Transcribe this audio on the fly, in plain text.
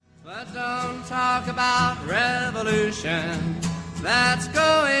talk about revolution. That's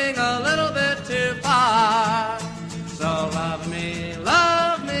going a little bit too far. So love me,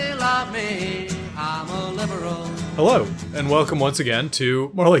 love me, love me. I'm a liberal. Hello, and welcome once again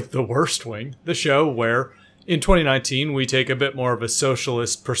to more like The Worst Wing, the show where in 2019 we take a bit more of a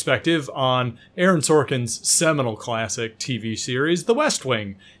socialist perspective on Aaron Sorkin's seminal classic TV series, The West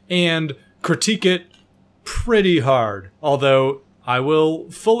Wing, and critique it pretty hard. Although I will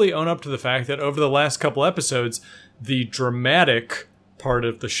fully own up to the fact that over the last couple episodes, the dramatic part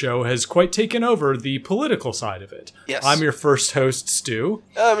of the show has quite taken over the political side of it. Yes. I'm your first host, Stu.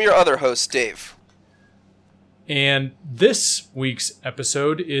 I'm your other host, Dave. And this week's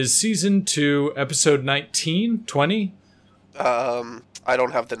episode is season 2, episode 19, 20? I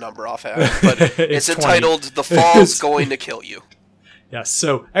don't have the number offhand, but it's 20. entitled The Fall's Going to Kill You. Yes,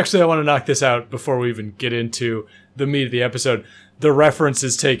 so actually I want to knock this out before we even get into the meat of the episode. The reference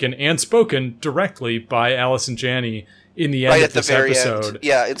is taken and spoken directly by Allison Janney in the end Right of at the this very episode. end.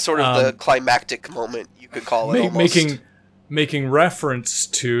 Yeah, it's sort of the climactic moment, you could call it almost. Making reference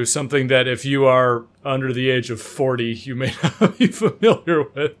to something that if you are under the age of 40, you may not be familiar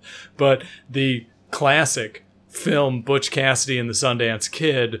with, but the classic film Butch Cassidy and the Sundance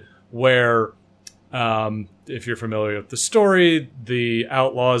Kid, where, if you're familiar with the story, the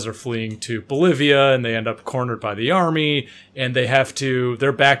outlaws are fleeing to Bolivia and they end up cornered by the army, and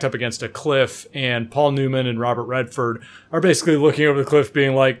they're backed up against a cliff, and Paul Newman and Robert Redford are basically looking over the cliff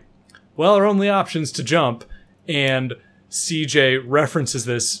being like, well, our only option's to jump, and CJ references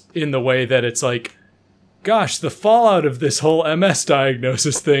this in the way that it's like, gosh, the fallout of this whole MS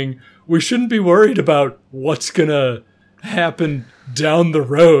diagnosis thing, we shouldn't be worried about what's gonna happen down the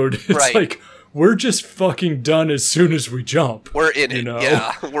road. It's Right. like, we're just fucking done as soon as we jump. We're in it,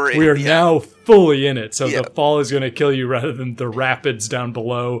 yeah. We are now fully in it, so Yeah. the fall is gonna kill you rather than the rapids down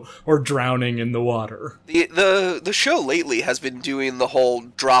below or drowning in the water. The show lately has been doing the whole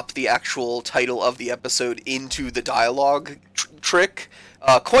drop the actual title of the episode into the dialogue trick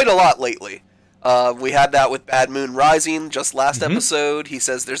quite a lot lately. We had that with Bad Moon Rising just last episode. He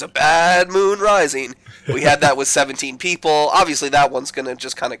says there's a bad moon rising. We had that with 17 People. Obviously that one's going to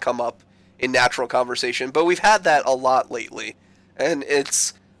just kind of come up in natural conversation, but we've had that a lot lately. And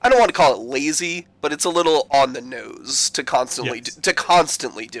I don't want to call it lazy, but it's a little on the nose to constantly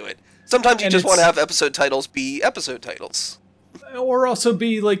do it. Sometimes you just want to have episode titles be episode titles. Or also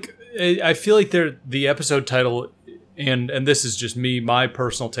be like, I feel like the episode title, and this is just me, my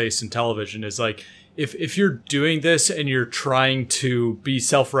personal taste in television, is like, if you're doing this and you're trying to be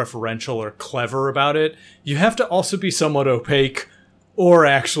self-referential or clever about it, you have to also be somewhat opaque or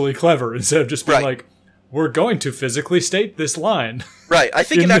actually clever, instead of just being like, we're going to physically state this line. Right, I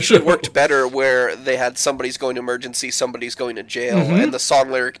think it actually worked better where they had somebody's going to emergency, somebody's going to jail, and the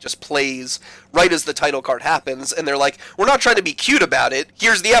song lyric just plays right as the title card happens, and they're like, we're not trying to be cute about it,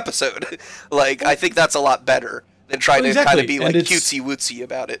 here's the episode. Like, I think that's a lot better than trying to kind of be like cutesy-wootsy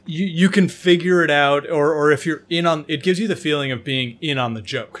about it. You can figure it out, or if you're in on, it gives you the feeling of being in on the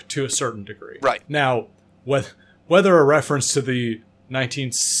joke to a certain degree. Right. Now, whether a reference to the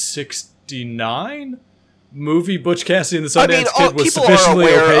 1969 movie Butch Cassidy and the Sundance Kid was sufficiently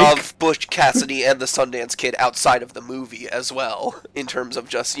people are aware opaque. of Butch Cassidy and the Sundance Kid outside of the movie as well, in terms of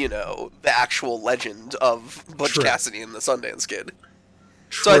just, the actual legend of Butch Cassidy and the Sundance Kid.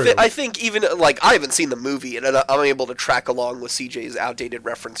 True. So I think even, like, I haven't seen the movie, and I'm able to track along with CJ's outdated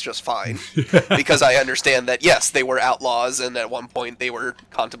reference just fine. Because I understand that, yes, they were outlaws, and at one point they were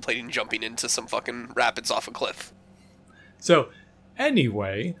contemplating jumping into some fucking rapids off a cliff. So,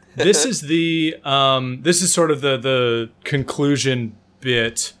 anyway, this is sort of the conclusion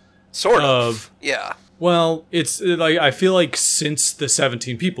bit. Sort of. Yeah. Well, it's like, I feel like since the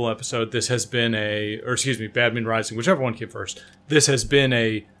 17 People episode, this has been Bad Moon Rising, whichever one came first. This has been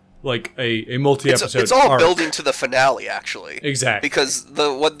a multi-episode It's all arc. building to the finale, actually. Exactly. Because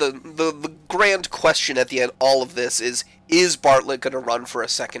the grand question at the end, all of this is Bartlett going to run for a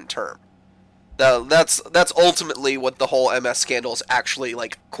second term? Now, that's ultimately what the whole MS scandal is actually,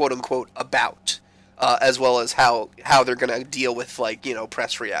 like, quote-unquote, about. As well as how they're going to deal with, like,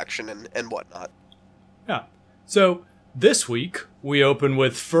 press reaction and whatnot. Yeah. So, this week, we open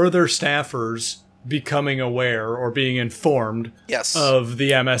with further staffers becoming aware or being informed of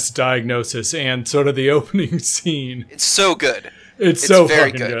the MS diagnosis, and sort of the opening scene. It's so good. It's so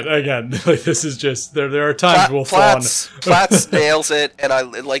very fucking good. Again, like, this is just, there are times we'll fall on. Platts nails it, and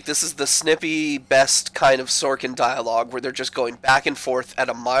this is the snippy, best kind of Sorkin dialogue where they're just going back and forth at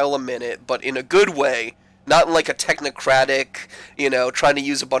a mile a minute, but in a good way, not in like a technocratic, trying to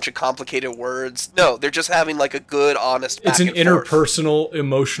use a bunch of complicated words. No, they're just having like a good, honest back It's an and forth. interpersonal,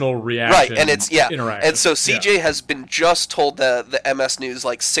 emotional reaction. Right, and it's, yeah. Interaction. And so CJ has been just told the MS News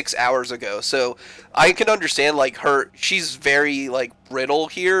like 6 hours ago. So I can understand like she's very like brittle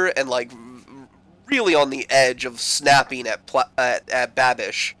here and like really on the edge of snapping at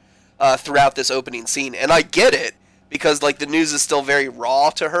Babish throughout this opening scene. And I get it, because like the news is still very raw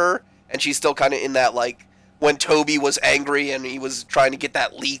to her, and she's still kind of in that like when Toby was angry and he was trying to get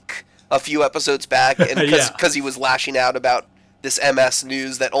that leak a few episodes back, and because he was lashing out about this MS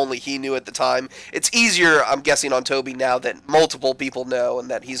News that only he knew at the time. It's easier, I'm guessing, on Toby now that multiple people know and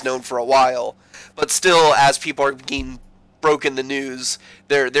that he's known for a while. But still, as people are being broken the news,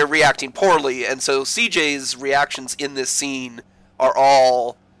 they're reacting poorly, and so CJ's reactions in this scene are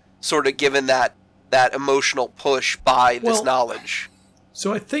all sort of given that emotional push by this knowledge.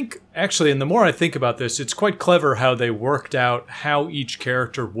 So I think, actually, and the more I think about this, it's quite clever how they worked out how each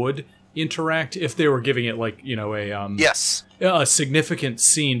character would interact if they were giving it like, a significant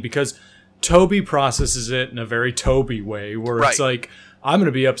scene, because Toby processes it in a very Toby way, where it's like, I'm going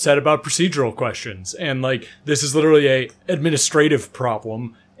to be upset about procedural questions, and like this is literally a administrative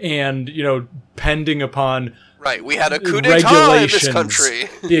problem, and pending upon we had a coup d'etat in this country.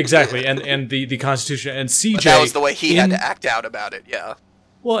 Exactly, and the Constitution, and CJ. But that was the way he had to act out about it. Yeah.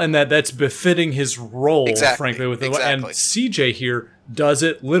 Well, and that's befitting his role, frankly. And CJ here does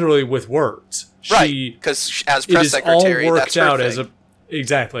it literally with words. Right, because as press secretary, all worked that's her out thing. as a.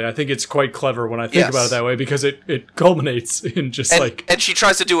 Exactly. I think it's quite clever when I think about it that way, because it culminates in just And she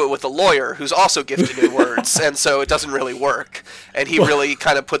tries to do it with a lawyer who's also gifted in words, and so it doesn't really work. And he really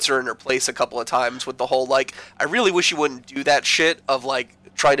kind of puts her in her place a couple of times with the whole, like, I really wish you wouldn't do that shit of, like,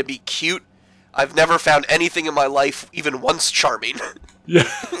 try to be cute. I've never found anything in my life even once charming. Yeah.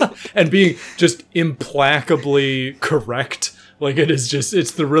 And being just implacably correct. Like,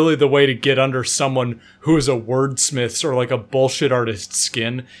 it's really the way to get under someone who is a wordsmith's or like a bullshit artist's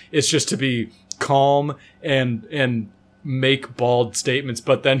skin. It's just to be calm and make bald statements.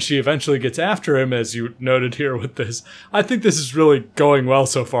 But then she eventually gets after him, as you noted here with this. I think this is really going well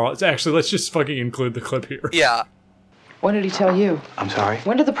so far. Actually, let's just fucking include the clip here. Yeah. When did he tell you? I'm sorry?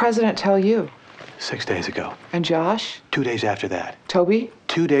 When did the president tell you? 6 days ago. And Josh? 2 days after that. Toby?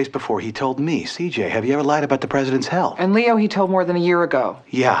 2 days before he told me. CJ, have you ever lied about the president's health? And Leo he told more than a year ago.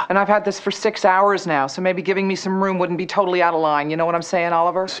 Yeah. And I've had this for 6 hours now, so maybe giving me some room wouldn't be totally out of line. You know what I'm saying,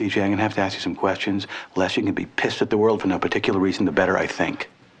 Oliver? CJ, I'm gonna have to ask you some questions. The less you can be pissed at the world for no particular reason, the better, I think.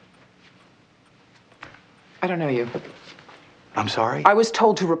 I don't know you. I'm sorry? I was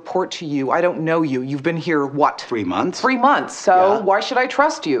told to report to you. I don't know you. You've been here, what? 3 months? 3 months, so why should I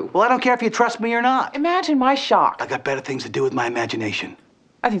trust you? Well, I don't care if you trust me or not. Imagine my shock. I got better things to do with my imagination.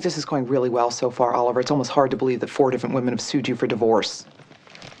 I think this is going really well so far, Oliver. It's almost hard to believe that 4 different women have sued you for divorce.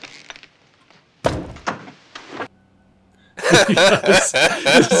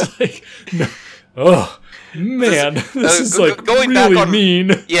 It's like, no. Oh, man. This is like going really back on,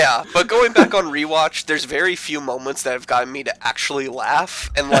 mean. Yeah, but going back on rewatch, there's very few moments that have gotten me to actually laugh,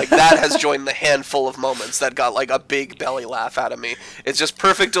 and like that has joined the handful of moments that got like a big belly laugh out of me. It's just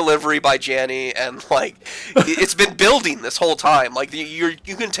perfect delivery by Janny, and like it's been building this whole time. Like you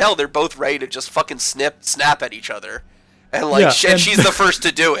can tell they're both ready to just fucking snap at each other. And like and she's the first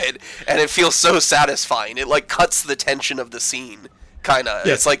to do it, and it feels so satisfying. It like cuts the tension of the scene, kind of.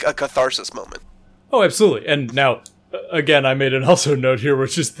 It's like a catharsis moment. Oh, absolutely. And now, again, I made an also note here,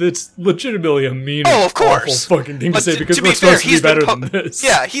 which is it's legitimately a mean, awful fucking thing to say, because we're supposed to be better than this.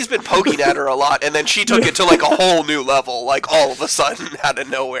 Yeah, he's been poking at her a lot, and then she took it to like a whole new level, like all of a sudden out of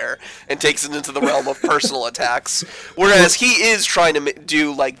nowhere, and takes it into the realm of personal attacks. Whereas he is trying to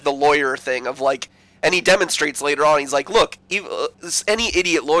do like the lawyer thing of like, and he demonstrates later on, he's like, look, any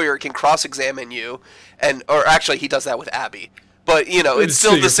idiot lawyer can cross-examine you, or actually he does that with Abby. But, it's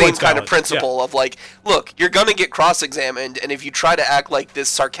still the same kind of principle of, like, look, you're going to get cross-examined, and if you try to act like this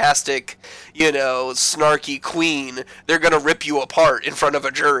sarcastic, snarky queen, they're going to rip you apart in front of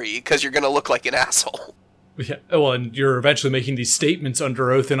a jury because you're going to look like an asshole. Yeah, well, and you're eventually making these statements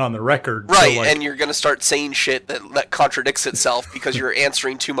under oath and on the record. Right, so, and you're going to start saying shit that contradicts itself because you're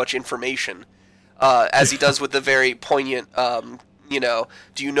answering too much information. As he does with the very poignant, do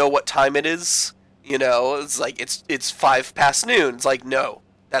you know what time it is? It's like, it's 5 past noon. It's like, no,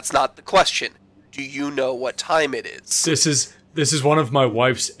 that's not the question. Do you know what time it is? This is one of my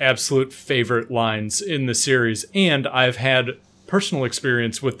wife's absolute favorite lines in the series, and I've had personal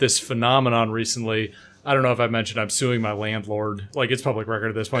experience with this phenomenon recently. I don't know if I mentioned I'm suing my landlord. Like, it's public record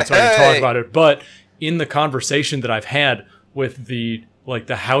at this point, so I can talk about it. But in the conversation that I've had with the like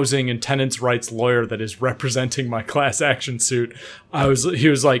the housing and tenants rights lawyer that is representing my class action suit, he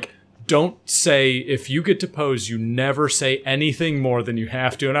was like, don't say, if you get deposed, you never say anything more than you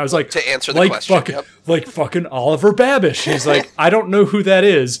have to. And I was like, to answer the question, like fucking Oliver Babish. He's like, I don't know who that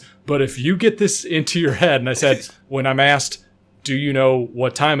is, but if you get this into your head, and I said, when I'm asked, do you know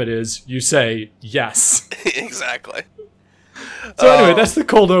what time it is? You say yes. Exactly. So anyway, that's the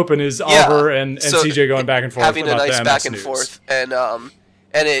cold open, is Oliver and CJ going back and forth, having a about nice the back MS and news. forth, and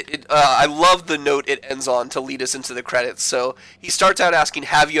I love the note it ends on to lead us into the credits. So he starts out asking,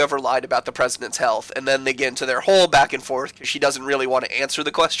 have you ever lied about the president's health? And then they get into their whole back and forth because she doesn't really want to answer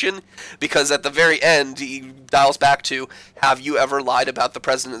the question, because at the very end he dials back to, have you ever lied about the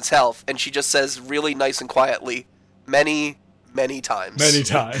president's health? And she just says really nice and quietly, many times. Many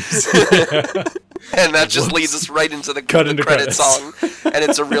times. And that just leads us right into the credit song, and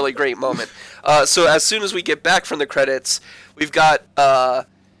it's a really great moment. So as soon as we get back from the credits, we've got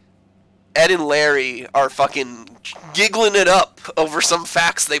Ed and Larry are fucking giggling it up over some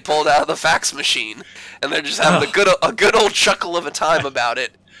facts they pulled out of the fax machine, and they're just having a good old chuckle of a time about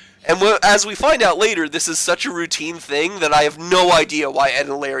it. And as we find out later, this is such a routine thing that I have no idea why Ed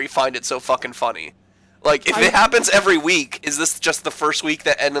and Larry find it so fucking funny. Like, if it happens every week, is this just the first week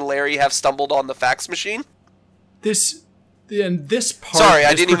that Ed and Larry have stumbled on the fax machine? This part... Sorry,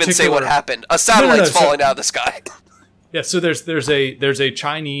 I didn't even say what happened. A satellite's falling out of the sky. Yeah, so there's a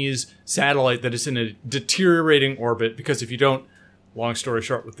Chinese satellite that is in a deteriorating orbit, because if you don't, long story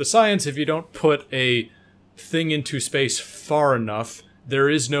short with the science, if you don't put a thing into space far enough, there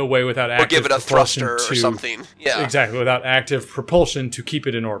is no way without active give it a propulsion thruster or something. Yeah, exactly, without active propulsion to keep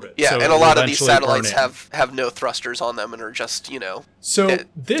it in orbit. Yeah, so and a lot of these satellites have no thrusters on them and are just, dead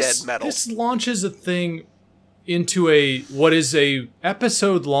metal. This launches a thing into what is a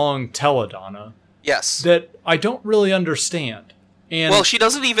episode long teledonna. Yes, that I don't really understand. And well, she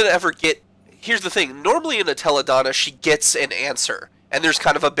doesn't even ever get. Here's the thing: normally in a teledonna, she gets an answer, and there's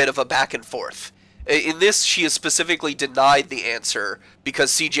kind of a bit of a back and forth. In this, she is specifically denied the answer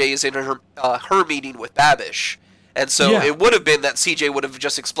because CJ is in her meeting with Babish. And so it would have been that CJ would have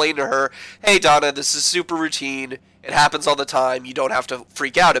just explained to her, hey, Donna, this is super routine. It happens all the time. You don't have to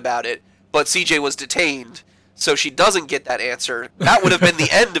freak out about it. But CJ was detained, so she doesn't get that answer. That would have been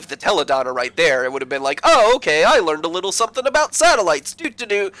the end of the teledonna right there. It would have been like, oh, okay, I learned a little something about satellites.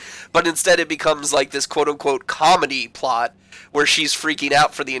 Doo-doo-doo. But instead it becomes like this quote-unquote comedy plot where she's freaking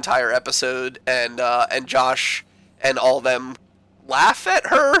out for the entire episode, and Josh and all them laugh at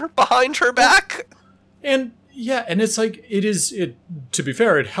her behind her back. And it's like, to be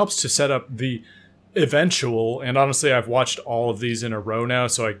fair, it helps to set up the eventual, and honestly I've watched all of these in a row now,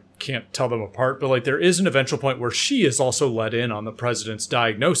 so I can't tell them apart, but like there is an eventual point where she is also let in on the president's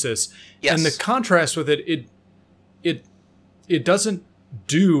diagnosis. Yes. And the contrast with it doesn't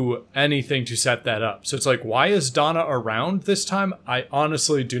do anything to set that up. So it's like, why is Donna around this time? I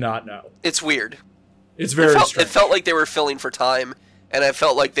honestly do not know. It's weird. It's very strange. It felt like they were filling for time, and I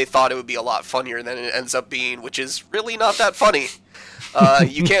felt like they thought it would be a lot funnier than it ends up being, which is really not that funny.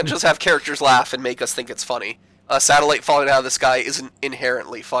 You can't just have characters laugh and make us think it's funny. A satellite falling out of the sky isn't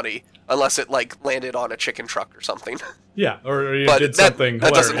inherently funny, unless it like landed on a chicken truck or something. Yeah, or you did something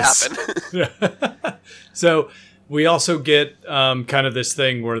hilarious. That doesn't happen. So we also get kind of this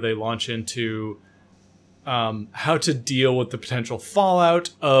thing where they launch into how to deal with the potential fallout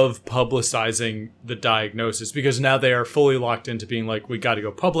of publicizing the diagnosis, because now they are fully locked into being like, we got to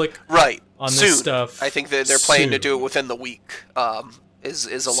go public on this stuff. I think that they're planning to do it within the week.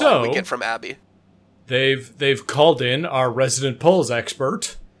 Is a line we get from Abby. They've called in our resident polls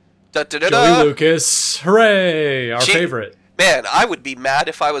expert, Joey Lucas. Hooray! Our favorite. Man, I would be mad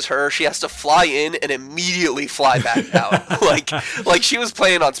if I was her. She has to fly in and immediately fly back out. like she was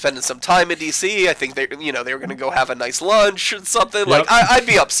planning on spending some time in DC. I think they were going to go have a nice lunch or something. Yep. Like I'd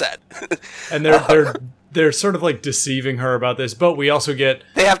be upset. And they're sort of like deceiving her about this, but we also get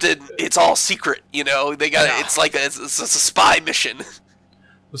they have to. It's all secret, They got it's like it's a spy mission.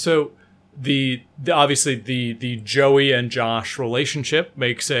 So obviously the Joey and Josh relationship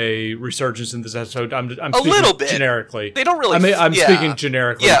makes a resurgence in this episode. I'm speaking a little bit generically. They don't really. I'm speaking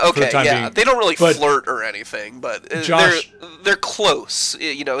generically. Yeah, okay, for the time being. They don't really flirt or anything, but they're close.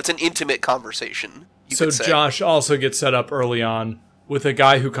 It's an intimate conversation. So Josh also gets set up early on with a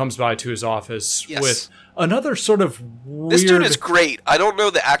guy who comes by to his office with another sort of weird... This dude is great. I don't know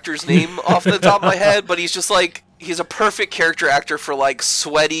the actor's name off the top of my head, but he's just like... He's a perfect character actor for, like,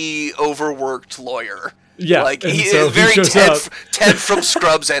 sweaty, overworked lawyer. Yeah, like and he so is very shows Ted, up. Ted from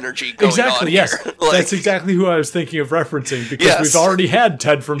Scrubs energy going Exactly, on yes. here. Like, That's exactly who I was thinking of referencing, because Yes. we've already had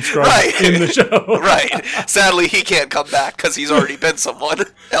Ted from Scrubs Right. in the show. right. Sadly, he can't come back because he's already been someone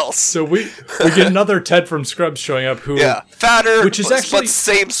else. So we get another Ted from Scrubs showing up who... Yeah, fatter, Which is actually- but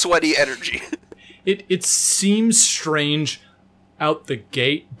same sweaty energy. It seems strange out the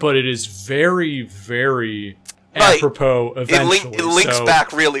gate, but it is very, very Right. apropos eventually. It links So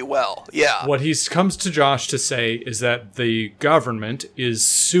back really well. Yeah. what he comes to Josh to say is that the government is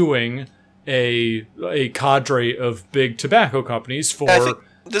suing a cadre of big tobacco companies for... I think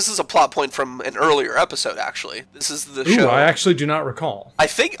this is a plot point from an earlier episode, actually. This is the Ooh, show. I actually do not recall. I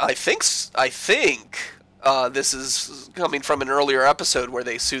think this is coming from an earlier episode where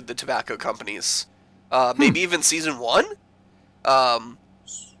they sued the tobacco companies. Maybe even season 1?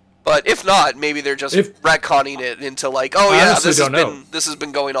 But if not, maybe they're just retconning it into like, oh yeah, this has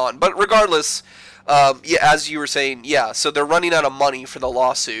been going on. But regardless, yeah, as you were saying, yeah, so they're running out of money for the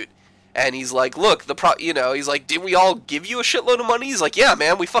lawsuit. And he's like, look, he's like, did we all give you a shitload of money? He's like, yeah,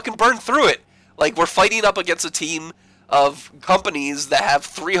 man, we fucking burned through it. Like, we're fighting up against a team of companies that have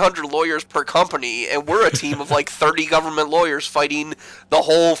 300 lawyers per company, and we're a team of like 30 government lawyers fighting the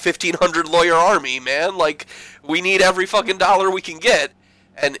whole 1,500 lawyer army, man. Like, we need every fucking dollar we can get.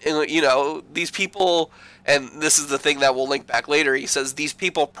 And these people, and this is the thing that we'll link back later, he says, these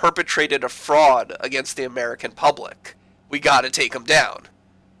people perpetrated a fraud against the American public. We gotta take them down.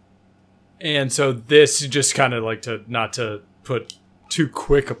 And so this, just kind of like not to put too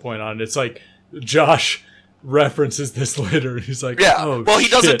quick a point on it, it's like Josh references this later, and he's like, yeah. oh, well, he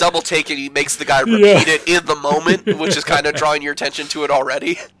does a shit. double take, and he makes the guy repeat it in the moment, which is kind of drawing your attention to it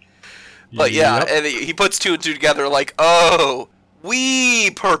already. But yeah, Yep. and he puts two and two together like, oh, we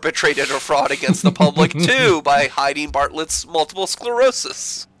perpetrated a fraud against the public too by hiding Bartlett's multiple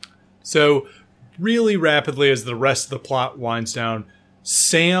sclerosis. So really rapidly, as the rest of the plot winds down,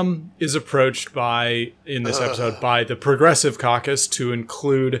 Sam is approached in this episode by the Progressive Caucus to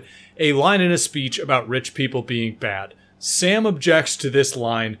include a line in a speech about rich people being bad. Sam objects to this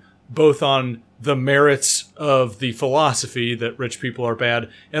line both on the merits of the philosophy that rich people are bad,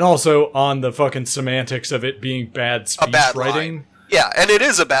 and also on the fucking semantics of it being bad speech writing. Line. Yeah, and it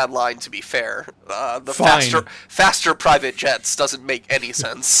is a bad line, to be fair. The faster private jets doesn't make any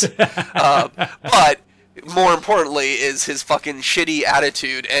sense. But more importantly is his fucking shitty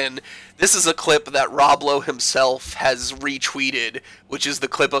attitude, and this is a clip that Rob Lowe himself has retweeted, which is the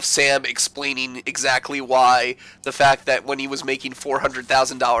clip of Sam explaining exactly why the fact that when he was making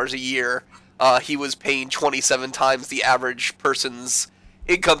 $400,000 a year, he was paying 27 times the average person's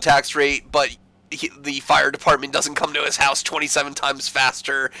income tax rate, but the fire department doesn't come to his house 27 times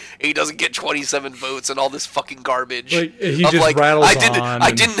faster, and he doesn't get 27 votes, and all this fucking garbage. Like, he just rattles on.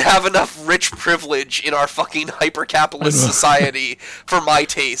 I didn't have enough rich privilege in our fucking hyper-capitalist society for my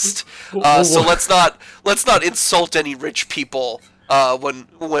taste. So let's not insult any rich people when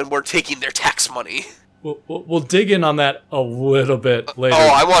we're taking their tax money. We'll dig in on that a little bit later. Oh,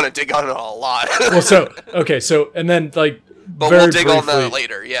 I want to dig on it a lot. And then but very we'll dig briefly, on that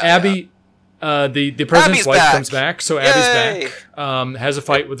later. Yeah, Abby. The president's Abby's wife back. comes back, so Yay. Abby's back. Has a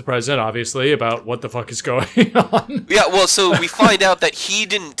fight with the president, obviously, about what the fuck is going on. Yeah, well, so we find out that he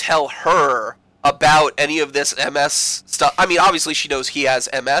didn't tell her about any of this MS stuff. I mean, obviously she knows he has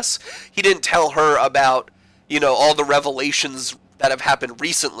MS. He didn't tell her about, all the revelations that have happened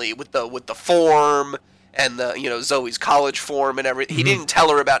recently with the form and the, Zoe's college form and everything. He didn't tell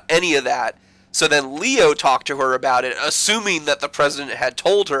her about any of that. So then Leo talked to her about it, assuming that the president had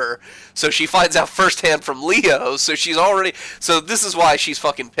told her. So she finds out firsthand from Leo. So she's already. So this is why she's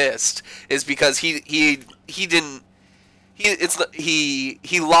fucking pissed, is because he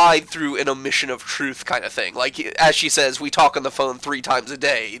lied through an omission of truth kind of thing. Like, as she says, we talk on the phone 3 times a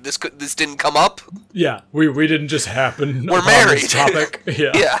day. This didn't come up. Yeah, we didn't just happen. We're married. This topic.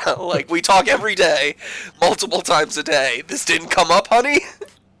 Yeah, yeah, like we talk every day, multiple times a day. This didn't come up, honey.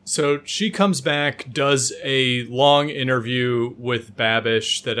 So she comes back, does a long interview with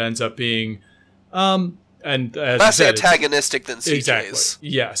Babish that ends up being, and as less I said, antagonistic than CJ's. Exactly.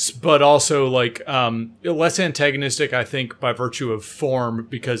 Yes, but also less antagonistic, I think, by virtue of form,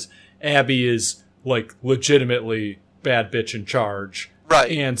 because Abby is legitimately bad bitch in charge.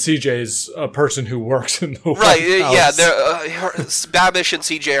 Right. And CJ's a person who works in the White Yeah, House. Babish and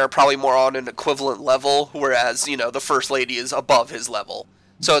CJ are probably more on an equivalent level, whereas, the First Lady is above his level.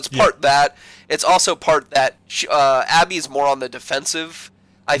 So it's part that. It's also part that Abby's more on the defensive,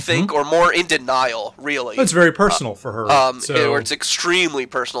 I think, or more in denial, really. It's very personal for her. Or it's extremely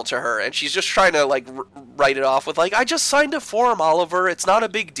personal to her, and she's just trying to, write it off with, I just signed a form, Oliver. It's not a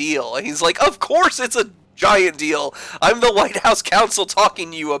big deal. And he's like, of course it's a giant deal. I'm the White House counsel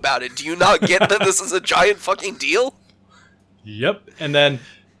talking to you about it. Do you not get that this is a giant fucking deal? Yep. And then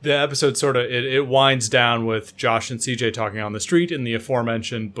the episode sort of, it winds down with Josh and CJ talking on the street in the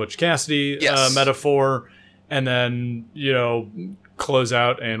aforementioned Butch Cassidy metaphor. And then, close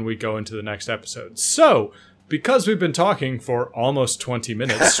out and we go into the next episode. So, because we've been talking for almost 20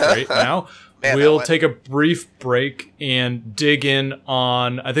 minutes straight now, we'll take a brief break and dig in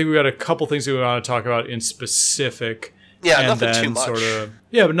on, I think we've got a couple things that we want to talk about in specific. Yeah, and nothing then too much.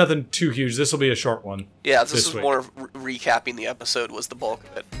 But nothing too huge. This will be a short one. Yeah, this is week. more recapping the episode was the bulk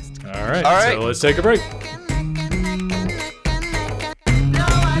of it. All right. So let's take a break.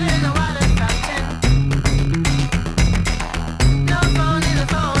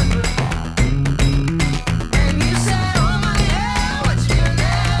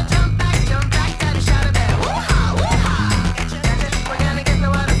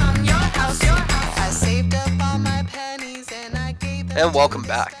 And welcome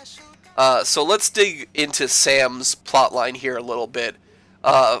back. So let's dig into Sam's plotline here a little bit.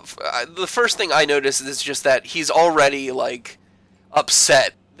 The first thing I noticed is just that he's already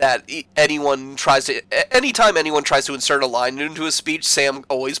upset that anytime anyone tries to insert a line into a speech, Sam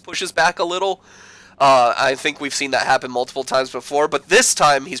always pushes back a little. I think we've seen that happen multiple times before, but this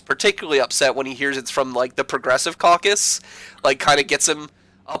time he's particularly upset when he hears it's from the Progressive Caucus. Kind of gets him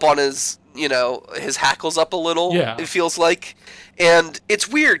up on his his hackles up a little. Yeah. It feels like. And it's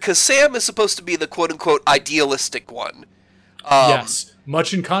weird because Sam is supposed to be the quote-unquote idealistic one. Yes,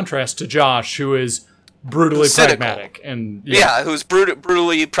 much in contrast to Josh, who is brutally cynical. Pragmatic. And who's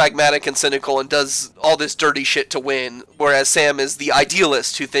brutally pragmatic and cynical and does all this dirty shit to win, whereas Sam is the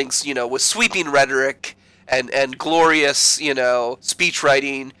idealist who thinks, with sweeping rhetoric and glorious, speech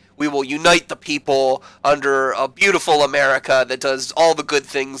writing, we will unite the people under a beautiful America that does all the good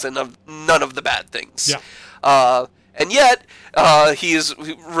things and none of the bad things. Yeah. And yet, he is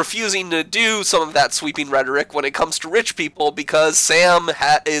refusing to do some of that sweeping rhetoric when it comes to rich people because Sam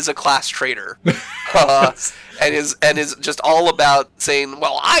is a class traitor, and is just all about saying,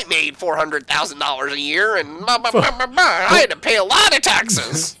 "Well, I made $400,000 a year, and I had to pay a lot of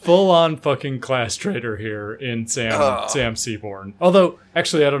taxes." Full on fucking class traitor here in Sam Seaborn. Although,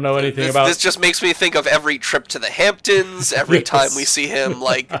 actually, I don't know anything about this. Just makes me think of every trip to the Hamptons, every time we see him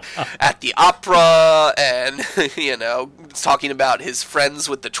at the opera, and talking about his friends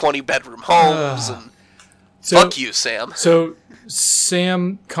with the 20-bedroom homes. And fuck you, Sam. So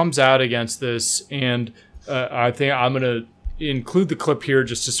Sam comes out against this, and I think I'm going to include the clip here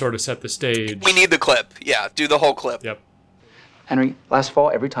just to sort of set the stage. We need the clip. Yeah, do the whole clip. Yep. Henry, last fall,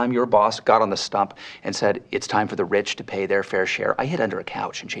 every time your boss got on the stump and said, it's time for the rich to pay their fair share, I hid under a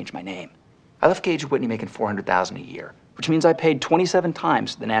couch and changed my name. I left Gage Whitney making $400,000 a year, which means I paid 27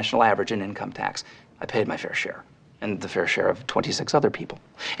 times the national average in income tax. I paid my fair share, and the fair share of 26 other people.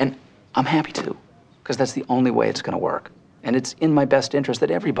 And I'm happy to, because that's the only way it's going to work. And it's in my best interest that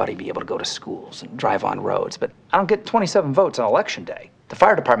everybody be able to go to schools and drive on roads. But I don't get 27 votes on election day. The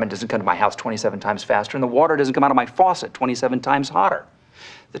fire department doesn't come to my house 27 times faster, and the water doesn't come out of my faucet 27 times hotter.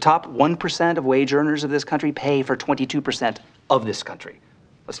 The top 1% of wage earners of this country pay for 22% of this country.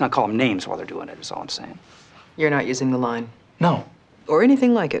 Let's not call them names while they're doing it, is all I'm saying. You're not using the line. No. Or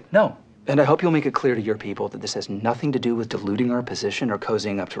anything like it. No. And I hope you'll make it clear to your people that this has nothing to do with diluting our position or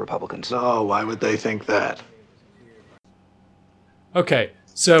cozying up to Republicans. No, why would they think that? Okay,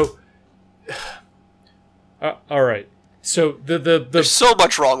 so all right. So There's so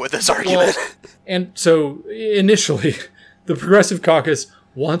much wrong with this argument. And so initially, the Progressive Caucus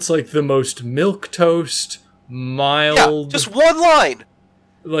wants the most milquetoast, mild, just one line.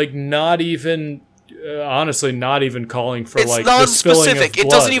 Not even honestly, not even calling for it's the spilling of non-specific. blood. It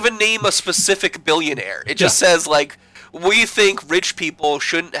doesn't even name a specific billionaire. It just says we think rich people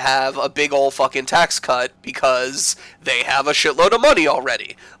shouldn't have a big old fucking tax cut because they have a shitload of money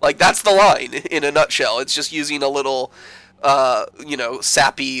already. That's the line in a nutshell. It's just using a little,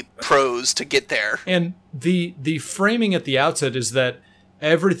 sappy prose to get there. And the framing at the outset is that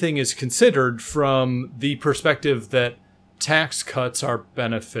everything is considered from the perspective that tax cuts are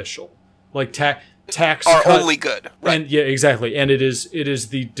beneficial. Tax are cut, only good. Right. And yeah, exactly. And it is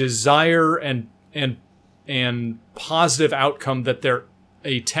the desire and positive outcome that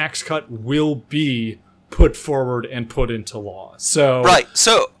a tax cut will be put forward and put into law. So right.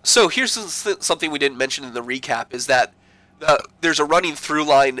 So here's something we didn't mention in the recap is that there's a running through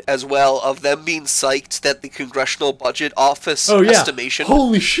line as well of them being psyched that the Congressional Budget Office estimation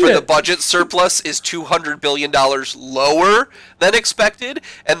Holy shit. for the budget surplus is $200 billion lower than expected,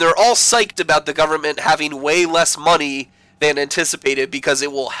 and they're all psyched about the government having way less money than anticipated because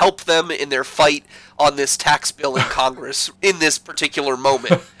it will help them in their fight on this tax bill in Congress in this particular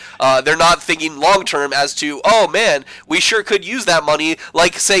moment. They're not thinking long-term as to, oh man, we sure could use that money,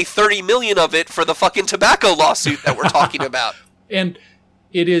 like, say, 30 million of it for the fucking tobacco lawsuit that we're talking about. And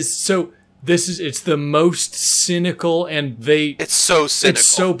it is so... It's the most cynical, and it's so cynical. It's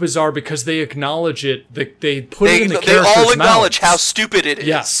so bizarre because they acknowledge it. They put it in the characters' They all acknowledge mouths. how stupid it is.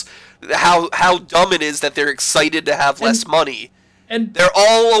 Yes. How dumb it is that they're excited to have less money. And they're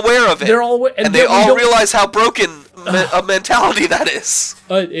all aware of it. And they all realize how broken a mentality that is.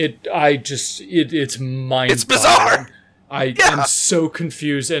 It's mind-boggling. It's bizarre. I am so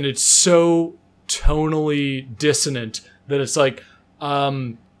confused, and it's so tonally dissonant that it's like,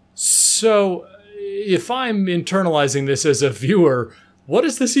 so if I'm internalizing this as a viewer, what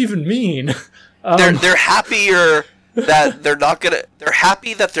does this even mean? They're happier that they're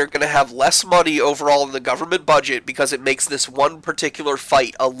happy that they're gonna have less money overall in the government budget because it makes this one particular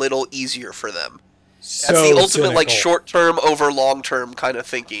fight a little easier for them. That's the ultimate cynical. like short-term over long-term kind of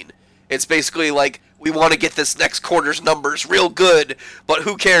thinking. It's basically like, we want to get this next quarter's numbers real good, but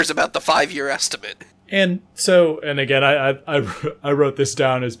who cares about the 5-year estimate? And again, I wrote this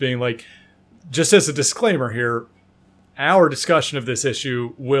down as being like, just as a disclaimer here, our discussion of this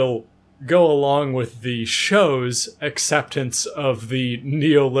issue will go along with the show's acceptance of the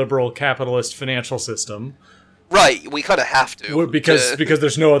neoliberal capitalist financial system. Right, we kind of have to. Because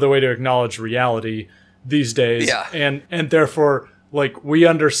there's no other way to acknowledge reality these days. Yeah. And therefore, like, we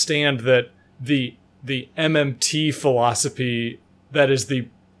understand that the MMT philosophy, that is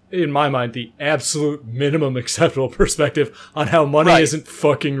in my mind, the absolute minimum acceptable perspective on how money isn't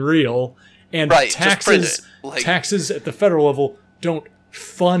fucking real. And taxes at the federal level don't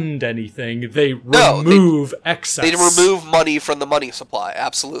fund anything. They remove excess. They remove money from the money supply.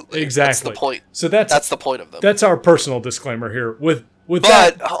 Absolutely. Exactly. That's the point. So that's the point of them. That's our personal disclaimer here. But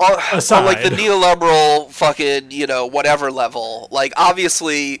that aside, on like the neoliberal fucking, whatever level, like,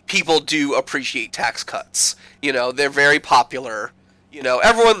 obviously people do appreciate tax cuts. They're very popular.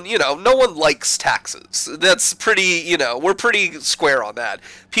 Everyone, no one likes taxes. That's pretty, we're pretty square on that.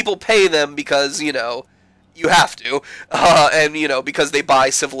 People pay them because, you have to, and, because they buy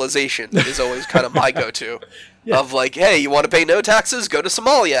civilization is always kind of my go-to. Yeah. Of like, hey, you want to pay no taxes? Go to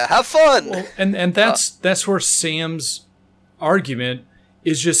Somalia, have fun. Well, and that's where Sam's argument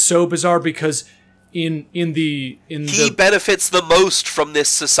is just so bizarre, because he benefits the most from this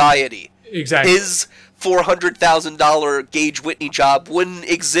society. Exactly. His $400,000 Gage Whitney job wouldn't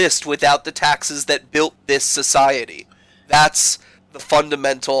exist without the taxes that built this society. That's the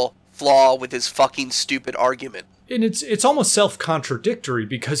fundamental flaw with his fucking stupid argument. And it's almost self-contradictory,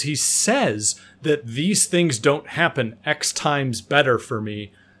 because he says that these things don't happen X times better for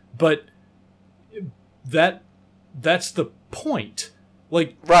me, but that's the point.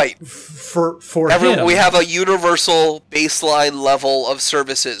 Like, right. For him, we have a universal baseline level of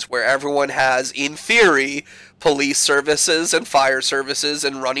services where everyone has, in theory, police services and fire services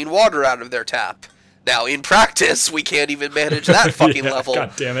and running water out of their tap. Now, in practice, we can't even manage that fucking level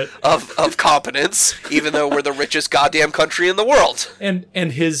God damn it. of competence, even though we're the richest goddamn country in the world. And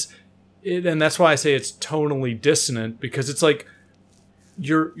that's why I say it's tonally dissonant, because it's like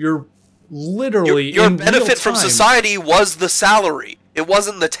you're literally your benefit from society was the salary. It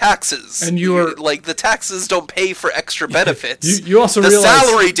wasn't the taxes. And you're like, the taxes don't pay for extra benefits. You also realize the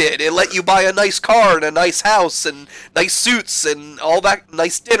salary did. It let you buy a nice car and a nice house and nice suits and all that,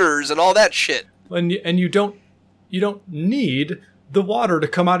 nice dinners and all that shit. And you don't need the water to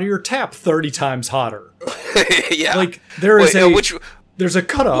come out of your tap 30 times hotter. Yeah. Like, there's a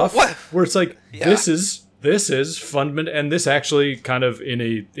cutoff where it's like, this is fundamental, and this actually kind of in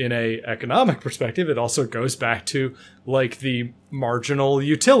a economic perspective, it also goes back to like the marginal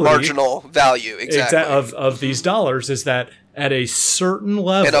value of these dollars, is that at a certain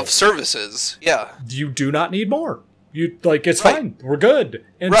level and of services, you do not need more. You like, it's fine, we're good.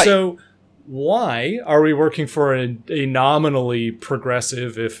 And so why are we working for a nominally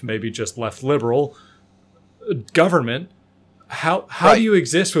progressive, if maybe just left liberal government? How do you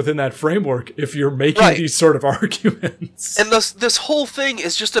exist within that framework if you're making these sort of arguments? And this whole thing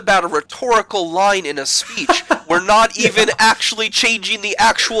is just about a rhetorical line in a speech. We're not even actually changing the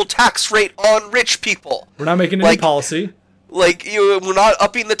actual tax rate on rich people. We're not making any policy. Like, we're not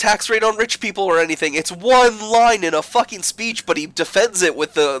upping the tax rate on rich people or anything. It's one line in a fucking speech, but he defends it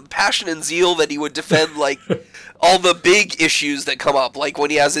with the passion and zeal that he would defend, like, all the big issues that come up. Like, when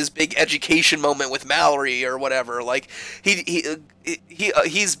he has his big education moment with Mallory or whatever. Like,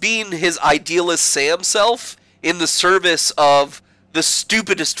 he's being his idealist Sam self in the service of the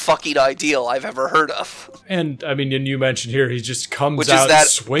stupidest fucking ideal I've ever heard of. And I mean, and you mentioned here, he just comes Which out is that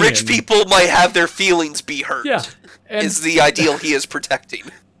swinging. rich people might have their feelings be hurt. Yeah, and, is the ideal he is protecting.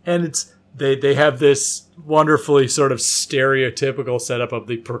 And it's they have this wonderfully sort of stereotypical setup of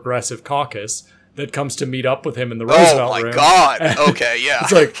the Progressive Caucus that comes to meet up with him in the Roosevelt room. Oh my god! Okay, yeah.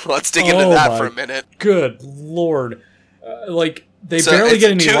 It's like, let's dig into that for a minute. Good lord! Like they barely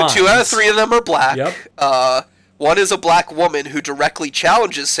get any lines. 2 out of 3 of them are black. Yep. One is a black woman who directly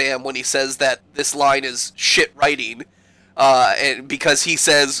challenges Sam when he says that this line is shit writing, and because he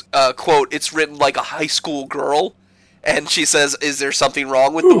says, "quote It's written like a high school girl." And she says, "Is there something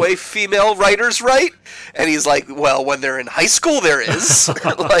wrong with the way female writers write?" And he's like, "Well, when they're in high school, there is."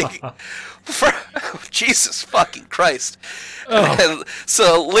 Like, Jesus fucking Christ. Oh. And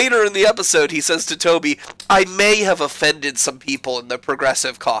so later in the episode, he says to Toby, "I may have offended some people in the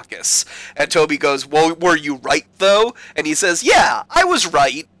Progressive Caucus." And Toby goes, "Well, were you right, though?" And he says, "Yeah, I was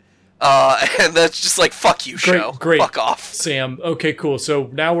right." And that's just like, fuck you, show. Great. Fuck off. Sam, okay, cool.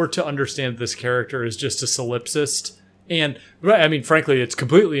 So now we're to understand this character is just a solipsist. And, I mean, frankly, it's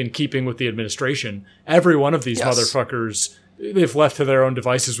completely in keeping with the administration. Every one of these motherfuckers, if left to their own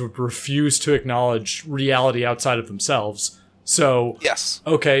devices, would refuse to acknowledge reality outside of themselves. So, yes.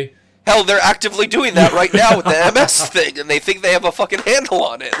 Okay. Hell, they're actively doing that right now with the MS thing, and they think they have a fucking handle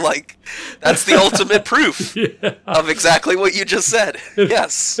on it. Like, that's the ultimate proof of exactly what you just said.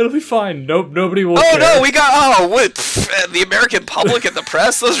 Yes. It'll be fine. Nobody will care. Oh, no, we got, the American public and the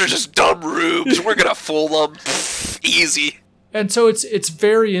press, those are just dumb rubes. We're gonna fool them. Easy. And so it's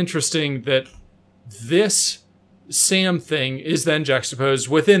very interesting that this Sam thing is then juxtaposed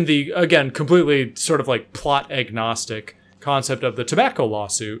within the, again, completely sort of like plot agnostic concept of the tobacco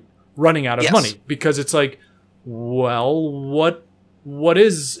lawsuit running out of money, because it's like, well, what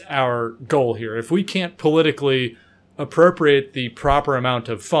is our goal here? If we can't politically appropriate the proper amount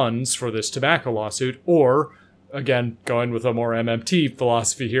of funds for this tobacco lawsuit, or again, going with a more MMT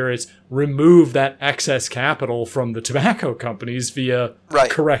philosophy here, is remove that excess capital from the tobacco companies via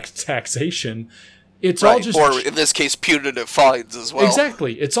correct taxation. It's all just, or in this case, punitive fines as well.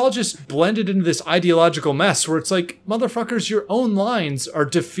 Exactly. It's all just blended into this ideological mess where it's like, motherfuckers, your own lines are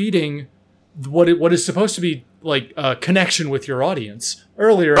defeating what is supposed to be like a connection with your audience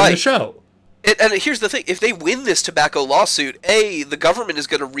earlier in the show. And here's the thing. If they win this tobacco lawsuit, A, the government is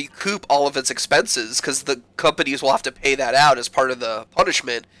going to recoup all of its expenses because the companies will have to pay that out as part of the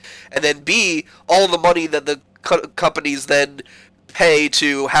punishment. And then B, all the money that the companies then pay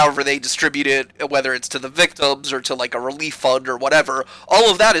to however they distribute it, whether it's to the victims or to like a relief fund or whatever,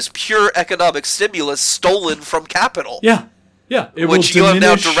 all of that is pure economic stimulus stolen from capital. Yeah. It which will you have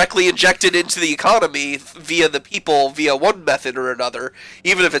now directly injected into the economy via the people, via one method or another,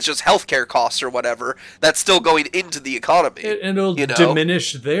 even if it's just healthcare costs or whatever, that's still going into the And economy. it'll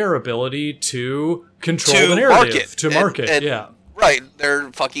diminish their ability to control the narrative. To market, Right,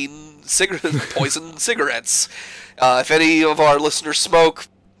 they're fucking poison cigarettes. If any of our listeners smoke,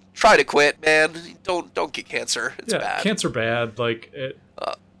 try to quit, man. Don't get cancer. It's bad. Cancer bad. Like it.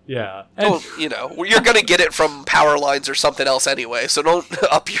 Yeah. Don't, you're gonna get it from power lines or something else anyway. So don't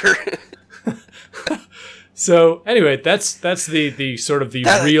up your. So anyway, that's the sort of the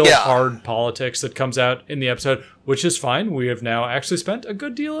real hard politics that comes out in the episode, which is fine. We have now actually spent a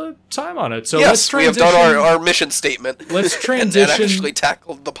good deal of time on it. So let's transition. We have done our mission statement. Let's transition. and actually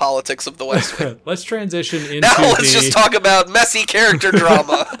tackled the politics of the West Wing. Let's transition into now let's just talk about messy character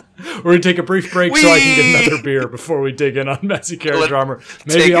drama. We're going to take a brief break so I can get another beer before we dig in on messy character drama.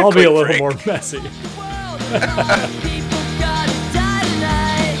 Maybe I'll be a little more messy.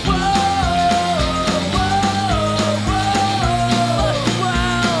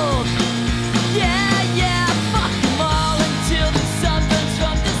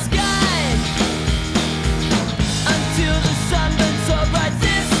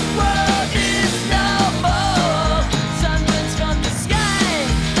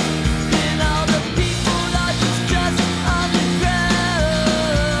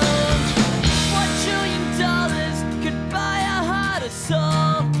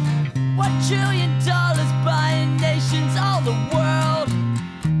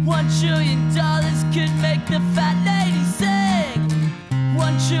 The fat lady sing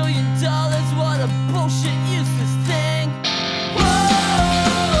 $1 trillion, what a bullshit useless thing.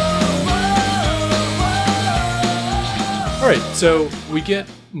 All right, so we get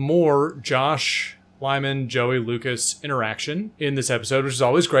more Josh, Lyman, Joey, Lucas interaction in this episode, which is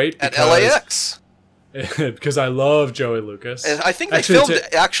always great. At LAX. Because I love Joey Lucas. And I think they filmed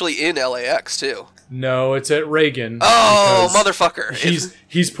it actually in LAX too. No, it's at Reagan. Oh, motherfucker.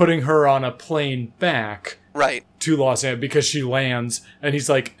 He's putting her on a plane back Right. to Los Angeles because she lands, and he's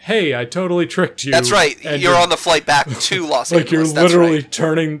like, "Hey, I totally tricked you." That's right. And You're on the flight back to Los like Angeles. you're literally right.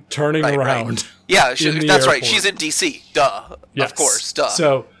 turning Right, around. right. Yeah, in the that's right. airport. She's in D.C. Duh. Yes. Of course. Duh.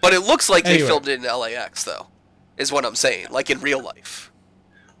 So, but it looks like anyway. they filmed it in LAX, though, is what I'm saying. Like in real life.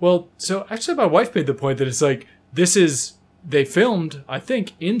 Well, so actually my wife made the point that it's like, they filmed, I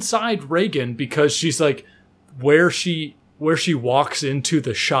think, inside Reagan because she's like, where she walks into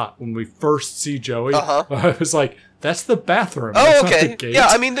the shot when we first see Joey. Uh-huh. I was like, that's the bathroom. Oh, That's not okay. the gate. Yeah,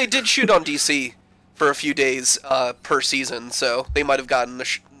 I mean, they did shoot on D.C. for a few days per season, so they might have gotten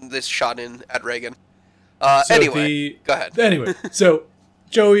this shot in at Reagan. So anyway, go ahead. Anyway, so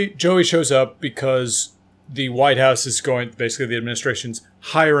Joey shows up because the White House is basically the administration's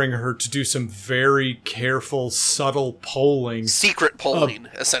hiring her to do some very careful, subtle polling. Secret polling,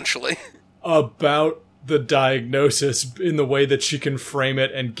 essentially. About the diagnosis in the way that she can frame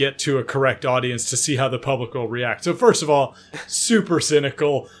it and get to a correct audience to see how the public will react. So first of all, super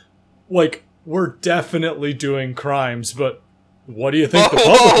cynical. Like, we're definitely doing crimes, but what do you think the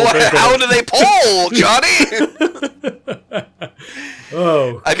public will think? How do they poll, Johnny?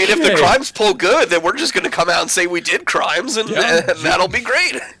 Oh, I mean, if the crimes poll good, then we're just going to come out and say we did crimes, and that'll be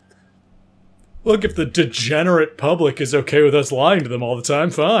great. Look, if the degenerate public is okay with us lying to them all the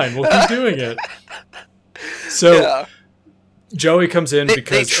time, fine, we'll keep doing it. So, Joey comes in because...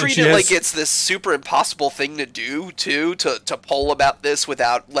 They treat it like it's this super impossible thing to do, too, to poll about this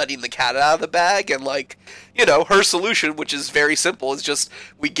without letting the cat out of the bag, and, like, you know, her solution, which is very simple, is just,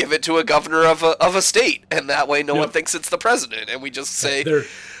 we give it to a governor of a state, and that way no one thinks it's the president, and we just say...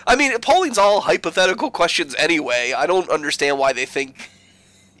 I mean, polling's all hypothetical questions anyway. I don't understand why they think...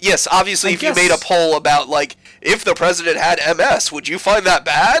 Yes, obviously, if you made a poll about, like, if the president had MS, would you find that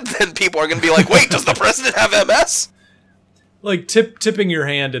bad? Then people are going to be like, wait, does the president have MS? Like, tipping your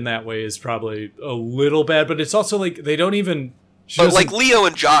hand in that way is probably a little bad, but it's also, like, they don't even... But, like, Leo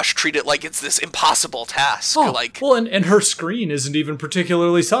and Josh treat it like it's this impossible task. Well, and her screen isn't even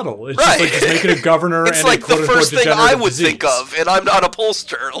particularly subtle. It's just, like, just make it a governor it's and like a quote-unquote the first thing I would disease. think of, and I'm not a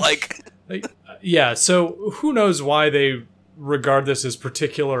pollster. Like, yeah, so who knows why they regard this as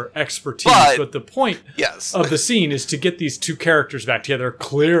particular expertise, but the point of the scene is to get these two characters back together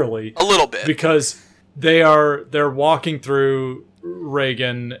clearly. A little bit. Because they're walking through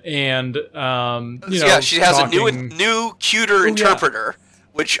Reagan and she has a new cuter interpreter,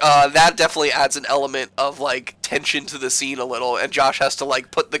 which that definitely adds an element of like tension to the scene a little, and Josh has to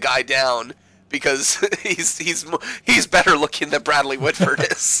like put the guy down because he's better looking than Bradley Whitford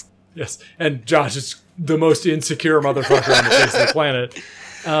is. Yes, and Josh is the most insecure motherfucker on the face of the planet.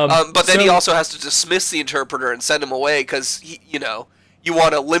 But then he also has to dismiss the interpreter and send him away because, you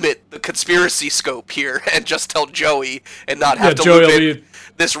want to limit the conspiracy scope here and just tell Joey and not have to loop in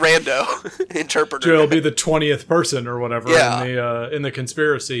this rando interpreter. Joey will be the 20th person or whatever in the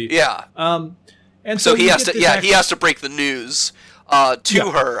conspiracy. Yeah. And so he has to break the news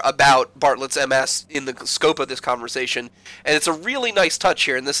to her about Bartlett's MS in the scope of this conversation, and it's a really nice touch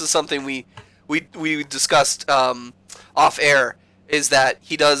here. And this is something we discussed off air, is that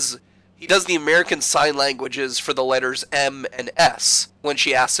he does the American Sign Languages for the letters M and S when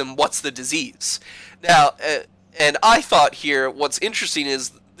she asks him what's the disease. Now, and I thought here what's interesting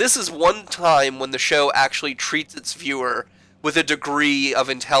is this is one time when the show actually treats its viewer with a degree of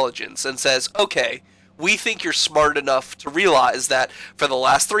intelligence and says, okay, we think you're smart enough to realize that for the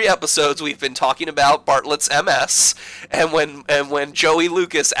last 3 episodes we've been talking about Bartlett's MS, and when Joey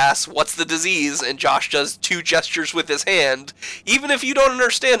Lucas asks what's the disease and Josh does 2 gestures with his hand, even if you don't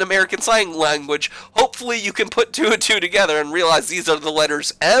understand American Sign Language, hopefully you can put 2 and 2 together and realize these are the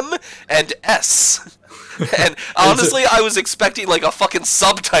letters M and S. And honestly, I was expecting like a fucking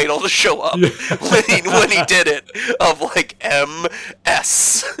subtitle to show up when he did it of like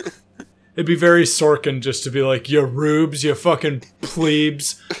MS. It'd be very Sorkin just to be like, you rubes, you fucking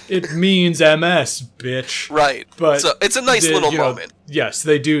plebes. It means MS, bitch. Right. But so it's a nice little moment. Yes,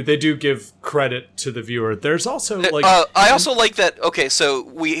 they do give credit to the viewer. There's also like I also like that. Okay, so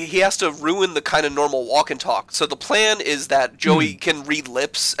he has to ruin the kind of normal walk and talk. So the plan is that Joey can read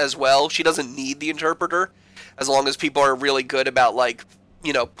lips as well. She doesn't need the interpreter, as long as people are really good about like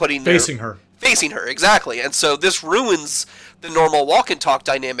facing her, exactly. And so this ruins the normal walk and talk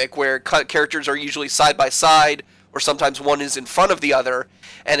dynamic where characters are usually side by side, or sometimes one is in front of the other.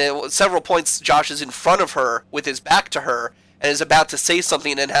 And at several points, Josh is in front of her with his back to her and is about to say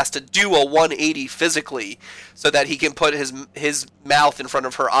something and has to do a 180 physically so that he can put his mouth in front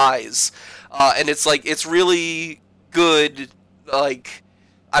of her eyes. And it's like, it's really good, like,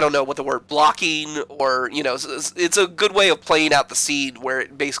 I don't know what the word, blocking, or, it's a good way of playing out the scene where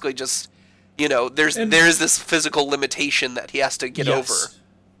it basically just, You know, there's this physical limitation that he has to get over.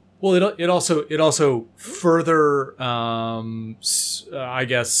 Well, it also further, I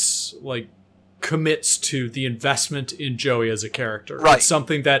guess, like, commits to the investment in Joey as a character. Right. It's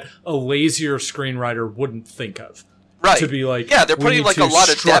something that a lazier screenwriter wouldn't think of. Right. To be like, yeah, they're putting like a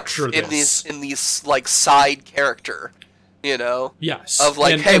lot of depth in this. these like side character. You know? Yes. Of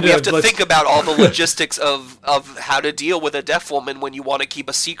like, hey, we have to think about all the logistics of how to deal with a deaf woman when you want to keep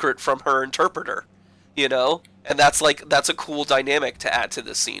a secret from her interpreter. You know? And that's a cool dynamic to add to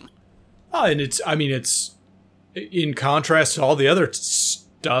this scene. Oh, and it's in contrast to all the other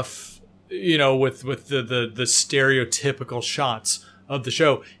stuff, you know, with the stereotypical shots of the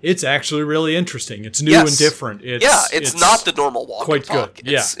show. It's actually really interesting. It's new and different. It's not the normal walk quite and talk.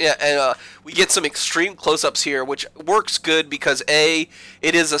 good. And we get some extreme close-ups here, which works good because it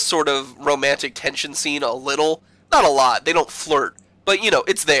is a sort of romantic tension scene a little, not a lot. They don't flirt, but you know,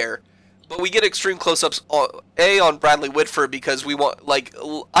 it's there. But we get extreme close-ups on Bradley Whitford because we want, like,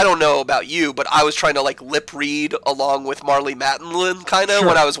 I don't know about you, but I was trying to like lip read along with Marlee Matlin kind of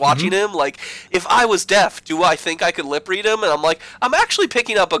when I was watching him. Like, if I was deaf, do I think I could lip read him? And I'm like, I'm actually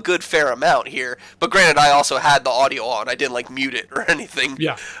picking up a good fair amount here. But granted, I also had the audio on. I didn't like mute it or anything.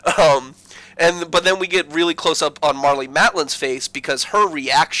 Yeah. But then we get really close up on Marlee Matlin's face because her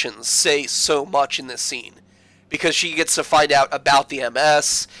reactions say so much in this scene. Because she gets to find out about the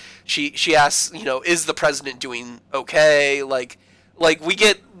MS. She asks, you know, is the president doing okay? Like we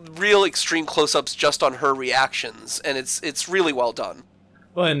get real extreme close-ups just on her reactions, and it's really well done.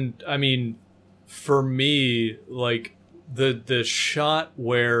 Well, and I mean, for me, like the shot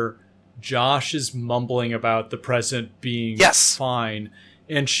where Josh is mumbling about the president being fine,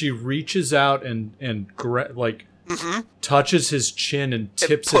 and she reaches out and touches his chin and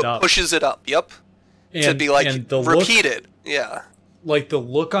tips it up, pushes it up, to be like repeated, Like the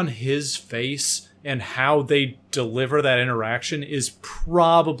look on his face and how they deliver that interaction is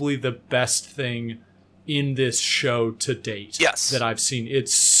probably the best thing in this show to date. That I've seen.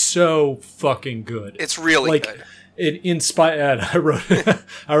 It's so fucking good. It's really good. I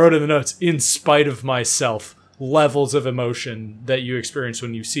wrote in the notes, in spite of myself, levels of emotion that you experience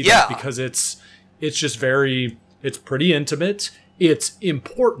when you see that, because it's just it's pretty intimate. It's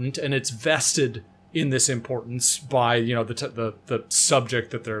important, and it's vested in this importance by, you know, the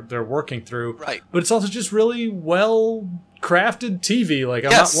subject that they're working through. Right. But it's also just really well crafted TV. Like,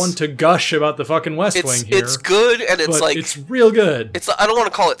 I'm not one to gush about the fucking West Wing here. It's good, and it's like it's real good. It's, I don't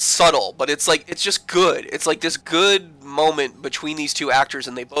want to call it subtle, but it's like it's just good. It's like this good moment between these two actors,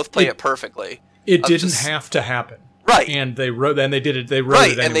 and they both play it perfectly. It didn't have to happen. Right. And they wrote it anyway.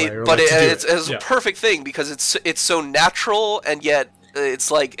 It's a perfect thing because it's so natural, and yet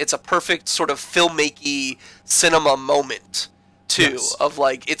it's like it's a perfect sort of filmmaky cinema moment too, of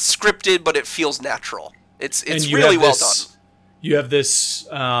like it's scripted but it feels natural. It's really well done. You have this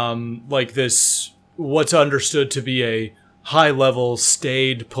this what's understood to be a high level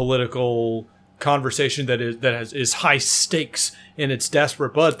staid political conversation that is high stakes and it's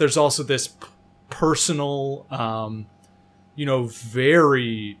desperate, but there's also this personal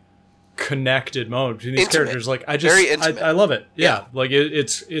very connected moment between these characters. Like I love it. Yeah. Like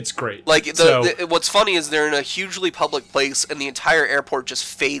it's great. Like what's funny is they're in a hugely public place and the entire airport just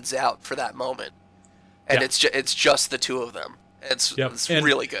fades out for that moment, and it's just the two of them. It's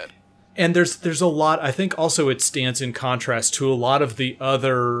really good. And there's a lot. I think also it stands in contrast to a lot of the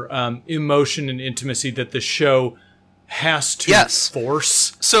other emotion and intimacy that the show has to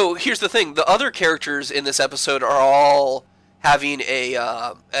force. So here's the thing: the other characters in this episode are all having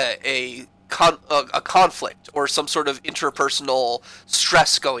a conflict or some sort of interpersonal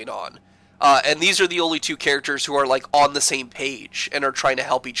stress going on, and these are the only two characters who are like on the same page and are trying to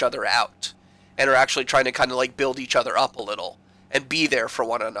help each other out, and are actually trying to kind of like build each other up a little and be there for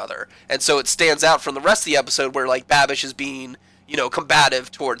one another. And so it stands out from the rest of the episode where like Babish is being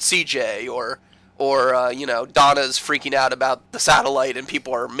combative towards CJ, or Donna's freaking out about the satellite and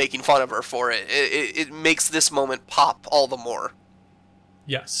people are making fun of her for it. It makes this moment pop all the more.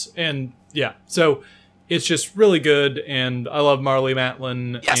 Yes. And so it's just really good, and I love Marlee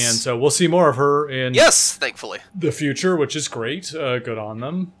Matlin, and so we'll see more of her in thankfully the future, which is great. Good on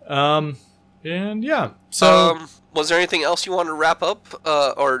them. So was there anything else you want to wrap up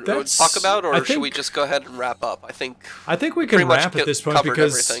or talk about, or should we just go ahead and wrap up? I think we can wrap at this point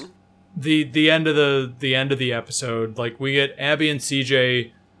because everything. The end of the episode, like we get Abby and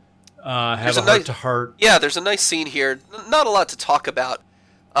CJ have a heart to heart. Yeah, there's a nice scene here. Not a lot to talk about,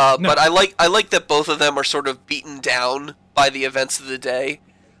 but I like that both of them are sort of beaten down by the events of the day,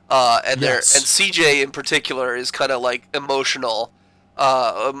 and CJ in particular is kind of like emotional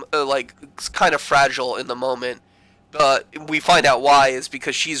like kind of fragile in the moment. But we find out why is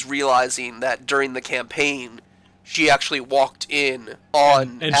because she's realizing that during the campaign, she actually walked in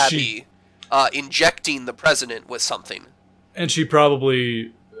on and Abby, injecting the president with something. And she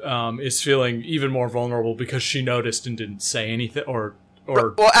probably is feeling even more vulnerable because she noticed and didn't say anything, or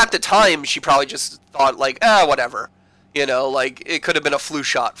well, at the time, she probably just thought like, whatever, like it could have been a flu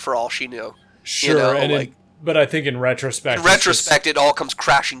shot for all she knew. Sure, and but I think in retrospect, it all comes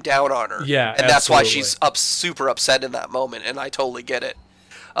crashing down on her. Yeah, and that's why she's super upset in that moment, and I totally get it.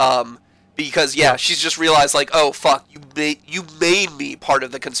 Because she's just realized like, oh fuck, you made me part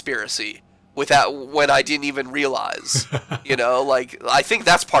of the conspiracy when I didn't even realize. Like I think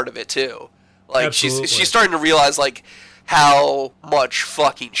that's part of it too. Like Absolutely. she's starting to realize like how much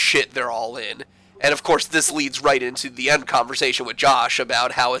fucking shit they're all in. And of course, this leads right into the end conversation with Josh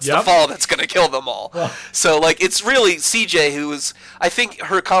about how it's the fall that's going to kill them all. So, like, it's really CJ who's, I think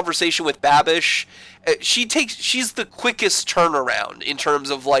her conversation with Babish, she's the quickest turnaround in terms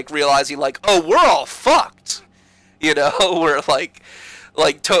of, like, realizing, like, oh, we're all fucked. We're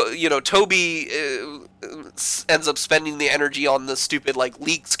Toby ends up spending the energy on the stupid, like,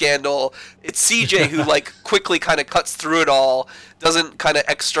 leak scandal. It's CJ who, like, quickly kind of cuts through it all, doesn't kind of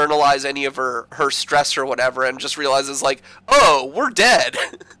externalize any of her stress or whatever, and just realizes, like, oh, we're dead.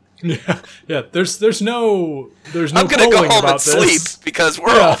 Yeah. There's no I'm gonna go home and sleep because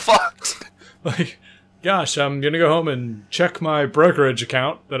we're all fucked. Like, gosh, I'm gonna go home and check my brokerage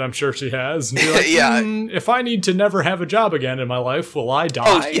account that I'm sure she has, and be like, if I need to never have a job again in my life, will I die?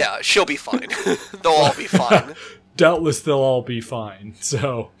 Oh yeah, she'll be fine. They'll all be fine. Doubtless, they'll all be fine.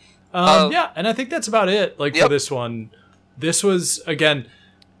 So, and I think that's about it. Like for this one, this was again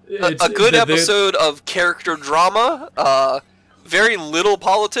a good episode of character drama. Very little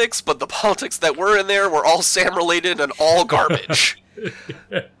politics, but the politics that were in there were all Sam related and all garbage.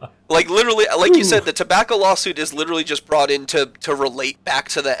 Like literally, like you said, the tobacco lawsuit is literally just brought in to relate back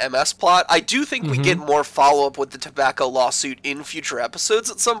to the MS plot. I do think we get more follow-up with the tobacco lawsuit in future episodes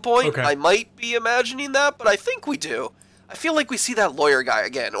at some point. Okay. I might be imagining that, but I think we do. I feel like we see that lawyer guy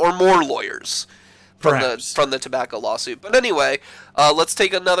again, or more lawyers from the tobacco lawsuit. But anyway, let's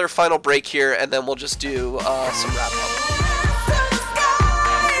take another final break here, and then we'll just do some wrap-up.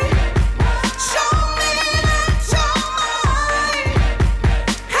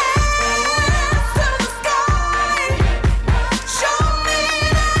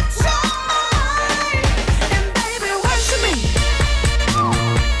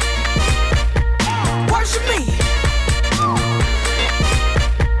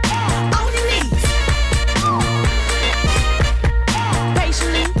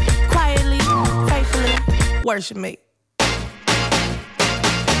 Worship me. Feel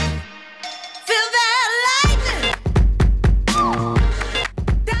that lightning.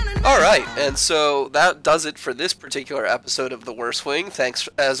 All right, and so that does it for this particular episode of The Worst Wing. Thanks,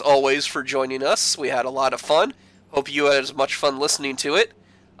 as always, for joining us. We had a lot of fun. Hope you had as much fun listening to it.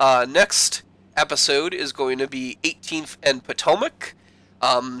 Next episode is going to be 18th and Potomac,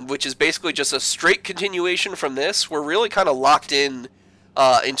 which is basically just a straight continuation from this. We're really kind of locked in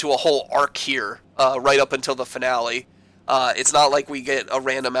into a whole arc here, right up until the finale. It's not like we get a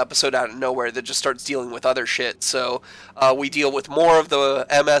random episode out of nowhere that just starts dealing with other shit. So we deal with more of the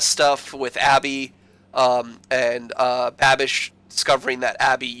MS stuff with Abby, and Babish discovering that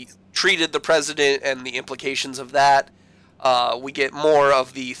Abby treated the president and the implications of that. We get more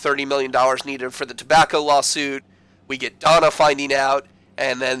of the $30 million needed for the tobacco lawsuit. We get Donna finding out,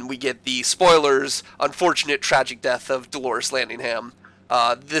 and then we get the spoilers, unfortunate tragic death of Dolores Landingham.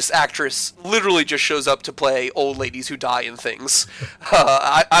 This actress literally just shows up to play old ladies who die in things.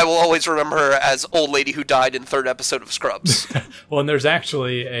 I will always remember her as old lady who died in third episode of Scrubs. Well, and there's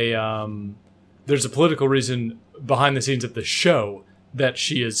actually there's a political reason behind the scenes of the show that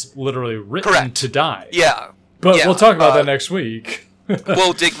she is literally written to die. Yeah. But we'll talk about that next week.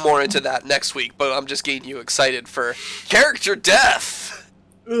 We'll dig more into that next week, but I'm just getting you excited for character death.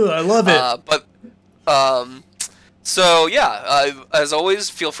 Ugh, I love it. So yeah, as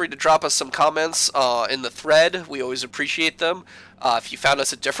always, feel free to drop us some comments in the thread. We always appreciate them. If you found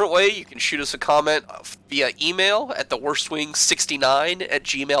us a different way, you can shoot us a comment via email at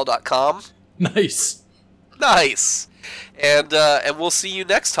theworstwing69@gmail.com. Nice. And we'll see you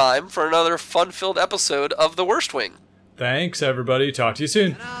next time for another fun-filled episode of The Worst Wing. Thanks, everybody. Talk to you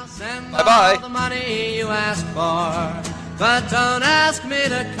soon. Bye-bye. The money you ask for, but don't ask me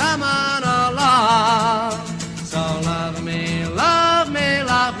to come on